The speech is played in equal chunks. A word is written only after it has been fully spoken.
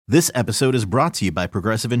This episode is brought to you by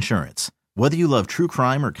Progressive Insurance. Whether you love true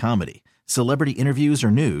crime or comedy, celebrity interviews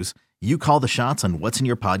or news, you call the shots on what's in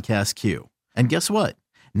your podcast queue. And guess what?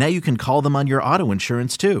 Now you can call them on your auto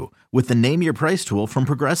insurance too with the Name Your Price tool from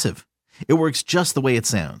Progressive. It works just the way it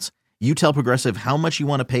sounds. You tell Progressive how much you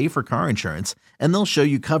want to pay for car insurance, and they'll show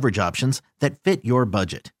you coverage options that fit your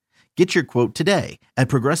budget. Get your quote today at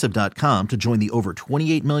Progressive.com to join the over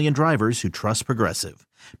 28 million drivers who trust Progressive.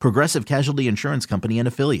 Progressive Casualty Insurance Company and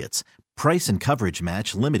Affiliates. Price and coverage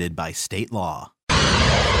match limited by state law.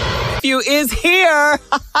 You is here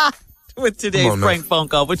with today's prank phone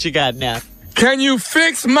call. What you got now? Can you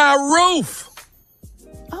fix my roof?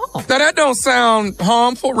 Oh. Now, that don't sound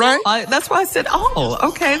harmful, right? That's why I said,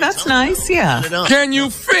 okay, that's nice, yeah. Can you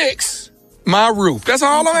fix my roof? That's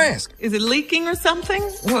all I'm asking. Is it leaking or something?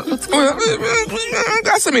 What's going Well, on?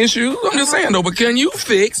 got some issues. I'm just saying, though, but can you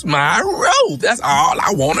fix my roof? That's all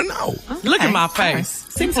I want to know. Okay. Look at my face.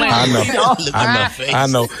 Seems like I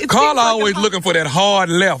know. Carla always looking for that hard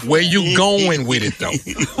left. Where you going with it, though?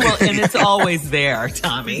 Well, and it's always there,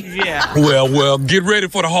 Tommy. Yeah. Well, get ready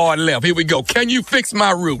for the hard left. Here we go. Can you fix my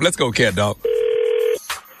roof? Let's go, cat dog.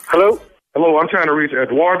 Hello, I'm trying to reach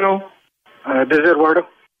Eduardo. This is Eduardo.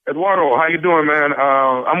 Eduardo, how you doing, man?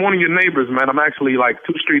 I'm one of your neighbors, man. I'm actually like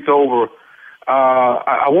 2 streets over.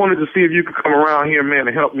 I wanted to see if you could come around here, man,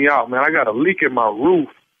 and help me out, man. I got a leak in my roof.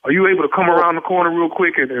 Are you able to come around the corner real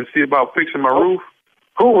quick and see about fixing my roof?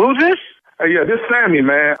 Who's this? Hey, yeah, this is Sammy,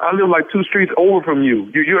 man. I live like 2 streets over from you.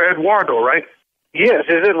 You're Eduardo, right? Yes,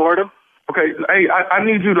 this is Eduardo. Okay, hey, I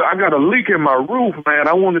need you to. I got a leak in my roof, man.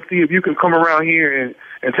 I want to see if you can come around here and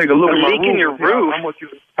take a look at my roof. A leak in your roof? How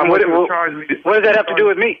much you charge me? What does that have to do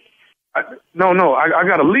with me? No, I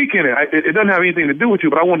got a leak in it. It doesn't have anything to do with you,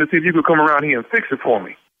 but I wanted to see if you could come around here and fix it for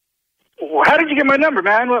me. How did you get my number,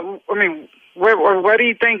 man? Where do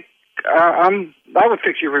you think I would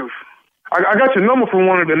fix your roof? I got your number from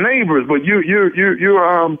one of the neighbors, but you're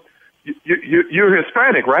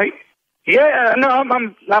Hispanic, right? Yeah, no,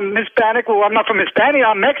 I'm Hispanic. Well, I'm not from Hispania.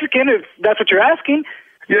 I'm Mexican, if that's what you're asking.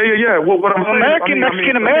 Yeah. Well, what I'm saying,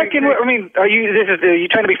 Mexican-American. Are you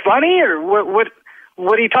trying to be funny, or what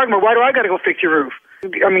are you talking about? Why do I got to go fix your roof?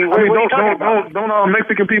 What are you talking about? Don't all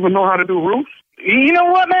Mexican people know how to do roofs? You know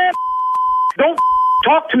what, man? Don't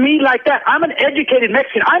talk to me like that. I'm an educated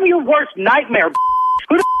Mexican. I'm your worst nightmare.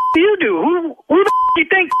 Who the do you do? Who the do you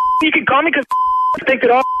think you can call me because you think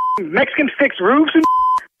that all Mexicans fix roofs? And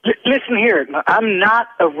listen here, I'm not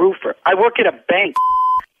a roofer. I work at a bank.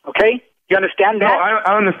 Okay? You understand that? No,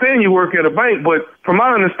 I understand you work at a bank, but from my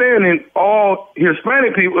understanding, all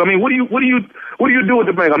Hispanic people. I mean, what do you do at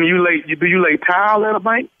the bank? I mean, do you lay tile at a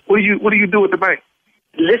bank? What do you do at the bank?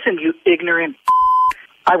 Listen, you ignorant.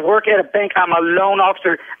 I work at a bank. I'm a loan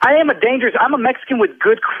officer. I'm a Mexican with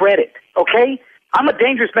good credit. Okay? I'm a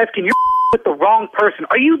dangerous Mexican. You're with the wrong person.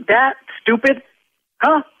 Are you that stupid?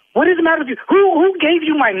 Huh? What is the matter with you? Who gave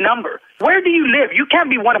you my number? Where do you live? You can't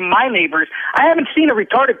be one of my neighbors. I haven't seen a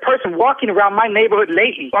retarded person walking around my neighborhood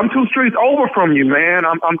lately. I'm 2 streets over from you, man.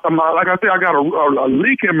 I'm like I said, I got a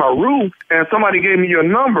leak in my roof, and somebody gave me your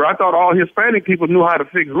number. I thought all Hispanic people knew how to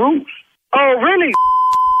fix roofs. Oh, really?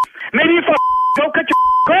 Maybe if I go cut your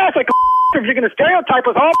grass like if you're going to stereotype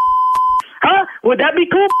us all, huh? Would that be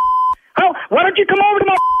cool? Huh? Why don't you come over to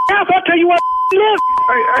my house? I'll tell you what live.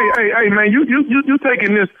 Hey, man, you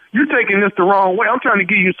taking this the wrong way. I'm trying to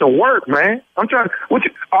give you some work, man.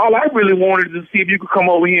 All I really wanted to see if you could come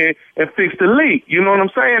over here and fix the leak. You know what I'm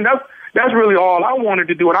saying? That's really all I wanted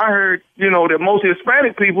to do. And I heard, that most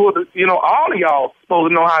Hispanic people, all of y'all supposed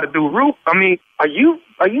to know how to do roof. I mean, are you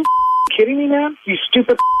kidding me, man? You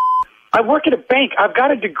stupid. I work at a bank. I've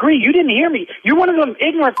got a degree. You didn't hear me. You're one of them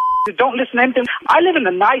ignorant that don't listen to anything. I live in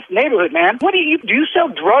a nice neighborhood, man. Do you sell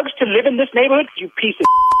drugs to live in this neighborhood? You piece of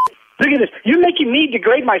Look at this. You're making me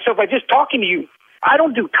degrade myself by just talking to you. I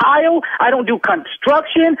don't do tile. I don't do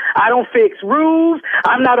construction. I don't fix roofs.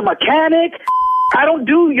 I'm not a mechanic. I don't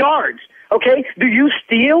do yards. Okay? Do you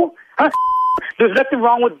steal? Huh? There's nothing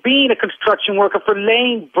wrong with being a construction worker for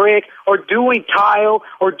laying brick or doing tile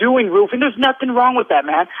or doing roofing. There's nothing wrong with that,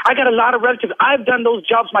 man. I got a lot of relatives. I've done those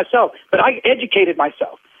jobs myself, but I educated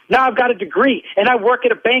myself. Now I've got a degree, and I work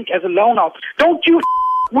at a bank as a loan officer. Don't you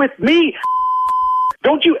with me.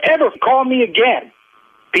 Don't you ever call me again.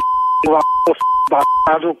 Hey,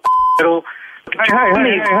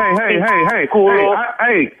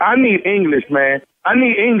 I need English, man. I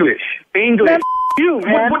need English. Man, you,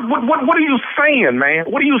 man. What are you saying, man?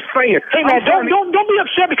 What are you saying? Hey, man, don't be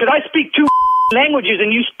upset because I speak 2 languages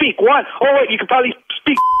and you speak 1. Oh, wait, you can probably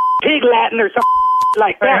speak pig Latin or something.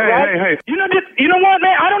 like that, right? Hey. You know what,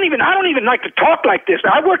 man? I don't even like to talk like this.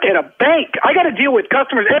 I work at a bank. I got to deal with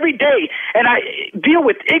customers every day, and I deal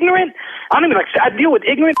with ignorant. I deal with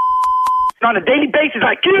ignorant on a daily basis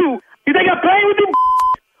like you. You think I'm playing with you?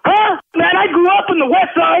 Huh? Man, I grew up on the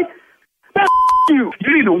West Side. Man, you.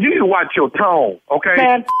 You need to watch your tone, okay?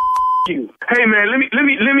 Man, you. Hey, man, let me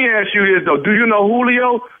ask you this though. Do you know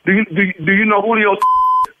Julio? Do you know Julio?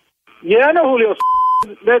 Yeah, I know Julio.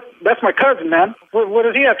 That's my cousin, man. What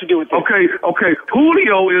does he have to do with this? Okay.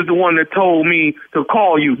 Julio is the one that told me to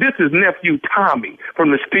call you. This is nephew Tommy from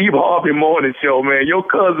the Steve Harvey Morning Show, man. Your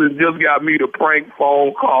cousin just got me to prank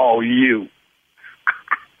phone call you.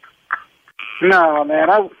 No, man.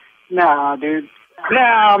 Dude.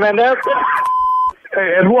 No, man. That's.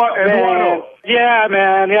 Hey, Eduardo. Yeah,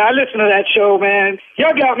 man. Yeah, I listen to that show, man.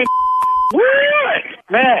 Y'all got me. What?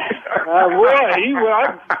 Man. I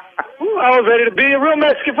was ready to be a real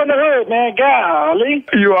Mexican from the hood, man. Golly.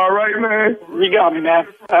 You all right, man? You got me, man.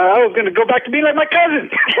 I was going to go back to being like my cousin.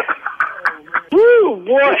 Woo,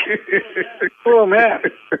 boy. Oh, man.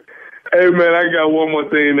 Hey, man, I got one more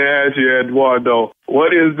thing to ask you, Eduardo.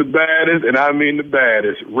 What is the baddest, and I mean the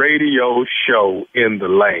baddest, radio show in the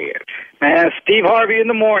land? Man, Steve Harvey in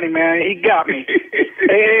the morning, man. He got me.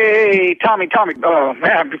 Hey, Tommy. Oh,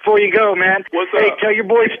 man, before you go, man. What's up? Hey, tell your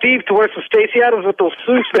boy Steve to wear some Stacey Adams with those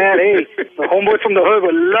suits, man. Hey, the homeboy from the hood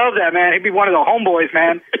would love that, man. He'd be one of the homeboys,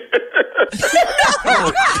 man.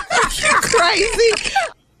 Crazy.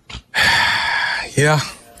 Yeah.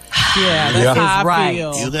 Yeah, that's how I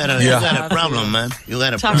feel. You got a problem, man. You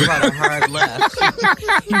got a problem. Talk about a hard left.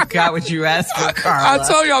 You got what you asked for, Carla. I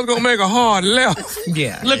told you I was going to make a hard left.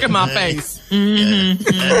 Yeah. Look at my face.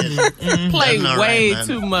 Play way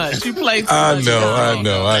too much. You play too much.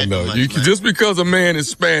 I know. You just because a man is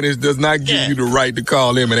Spanish does not give you the right to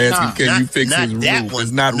call him and ask him, can you fix his roof?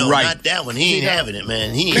 It's not right. Not that one. He ain't having it,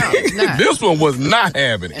 man. This one was not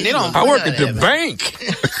having it. I work at the bank.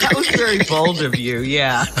 That was very bold of you,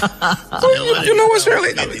 yeah. You know what,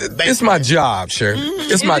 Shirley? It's my job, Shirley.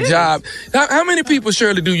 It's my job. How many people,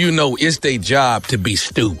 Shirley, do you know it's their job to be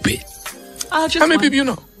stupid? How many people you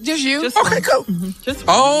know? Just you. Okay, cool.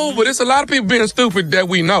 But it's a lot of people being stupid that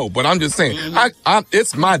we know. But I'm just saying,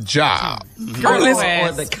 it's my job.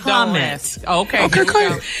 Or the comments. Okay,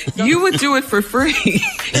 go. You would do it for free.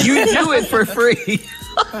 You do it for free.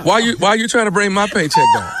 Why you trying to bring my paycheck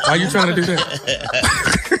down? Why you trying to do that?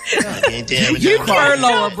 You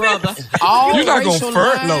furlough a brother. You're not going to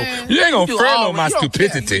furlough. You ain't going to furlough my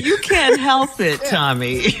stupidity. You can't help it,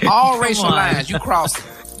 Tommy. All racial lines, you cross it.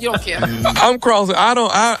 You don't care. I'm crossing.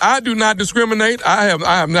 I do not discriminate. I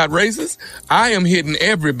am not racist. I am hitting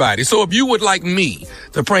everybody. So if you would like me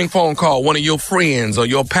to prank phone call one of your friends or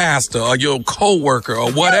your pastor or your coworker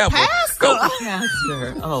or whatever. Pastor.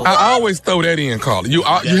 Oh. I always throw that in, Carla. You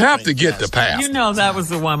have to get the pastor. You know that was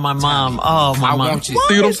the one my mom. Oh, my mom. See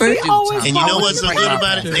what I'm saying? And you know what's so good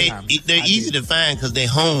about it? They're easy to find because they're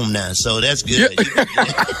home now, so that's good.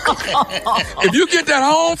 If you get that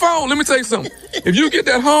home phone, let me tell you something. If you get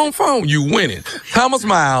that home phone, you win it.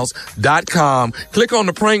 ThomasMiles.com. Click on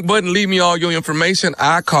the prank button. Leave me all your information.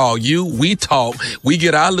 I call you. We talk. We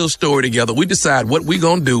get our little story together. We decide what we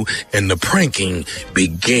gonna do, and the pranking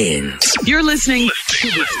begins. You're listening to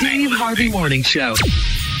the Steve Harvey Morning Show.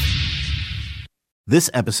 This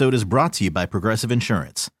episode is brought to you by Progressive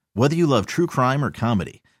Insurance. Whether you love true crime or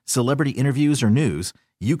comedy, celebrity interviews or news,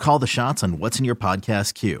 you call the shots on what's in your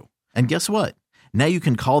podcast queue. And guess what? Now you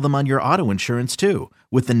can call them on your auto insurance too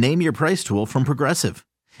with the Name Your Price tool from Progressive.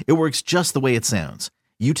 It works just the way it sounds.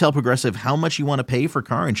 You tell Progressive how much you want to pay for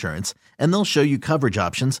car insurance, and they'll show you coverage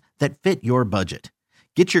options that fit your budget.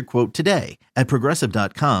 Get your quote today at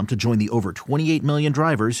Progressive.com to join the over 28 million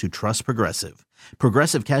drivers who trust Progressive.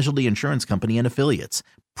 Progressive Casualty Insurance Company and Affiliates.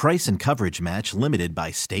 Price and coverage match limited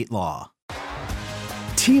by state law.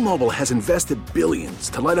 T-Mobile has invested billions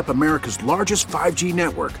to light up America's largest 5G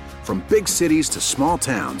network, from big cities to small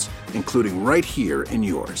towns, including right here in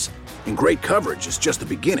yours. And great coverage is just the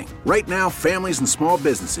beginning. Right now, families and small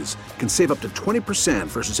businesses can save up to 20%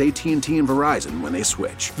 versus AT&T and Verizon when they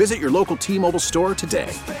switch. Visit your local T-Mobile store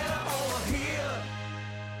today.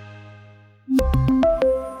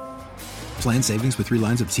 Plan savings with 3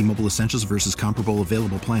 lines of T-Mobile Essentials versus comparable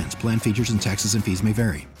available plans. Plan features and taxes and fees may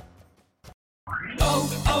vary.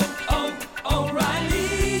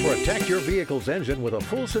 Protect your vehicle's engine with a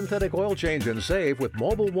full synthetic oil change and save with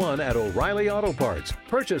Mobil 1 at O'Reilly Auto Parts.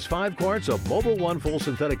 Purchase 5 quarts of Mobil 1 full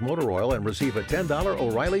synthetic motor oil and receive a $10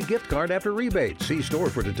 O'Reilly gift card after rebate. See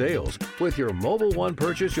store for details. With your Mobil 1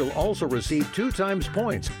 purchase, you'll also receive 2 times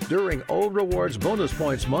points during O Rewards Bonus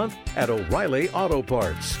Points Month at O'Reilly Auto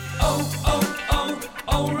Parts.